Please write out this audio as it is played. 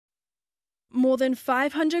More than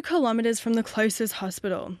 500 kilometres from the closest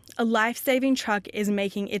hospital, a Lifesaving truck is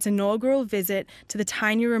making its inaugural visit to the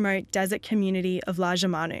tiny remote desert community of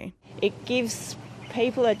Lajamanu. It gives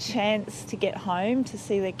people a chance to get home, to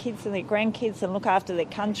see their kids and their grandkids and look after their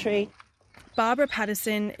country. Barbara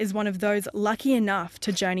Patterson is one of those lucky enough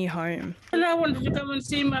to journey home. And I wanted to come and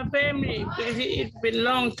see my family because it's been a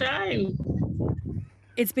long time.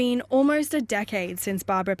 It's been almost a decade since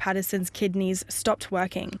Barbara Patterson's kidneys stopped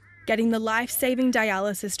working. Getting the life-saving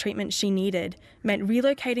dialysis treatment she needed meant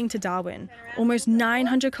relocating to Darwin, almost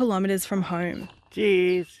 900 kilometres from home.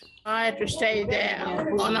 Jeez. I had to stay there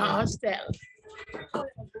on a hostel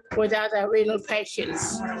with other renal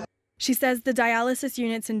patients. She says the dialysis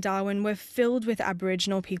units in Darwin were filled with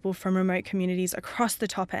Aboriginal people from remote communities across the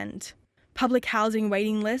top end. Public housing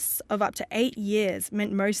waiting lists of up to 8 years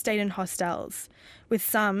meant most stayed in hostels, with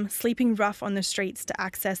some sleeping rough on the streets to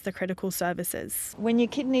access the critical services. When your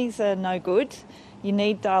kidneys are no good, you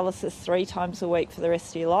need dialysis 3 times a week for the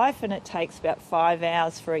rest of your life, and it takes about 5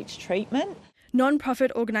 hours for each treatment.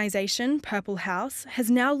 Non-profit organisation Purple House has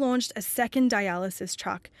now launched a second dialysis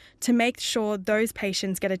truck to make sure those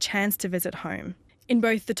patients get a chance to visit home in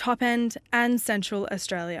both the top end and central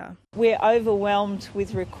Australia. We're overwhelmed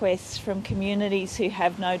with requests from communities who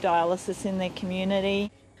have no dialysis in their community.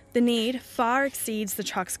 The need far exceeds the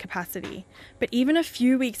truck's capacity, but even a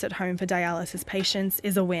few weeks at home for dialysis patients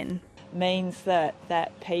is a win. Means that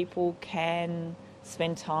people can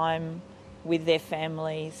spend time with their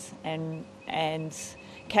families and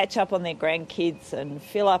catch up on their grandkids and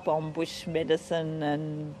fill up on bush medicine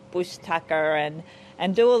and bush tucker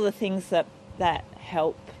and do all the things that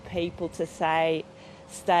help people to stay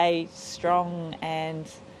strong and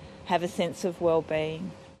have a sense of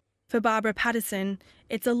well-being. For Barbara Patterson,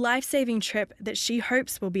 it's a life-saving trip that she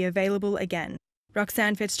hopes will be available again.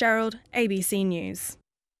 Roxanne Fitzgerald, ABC News.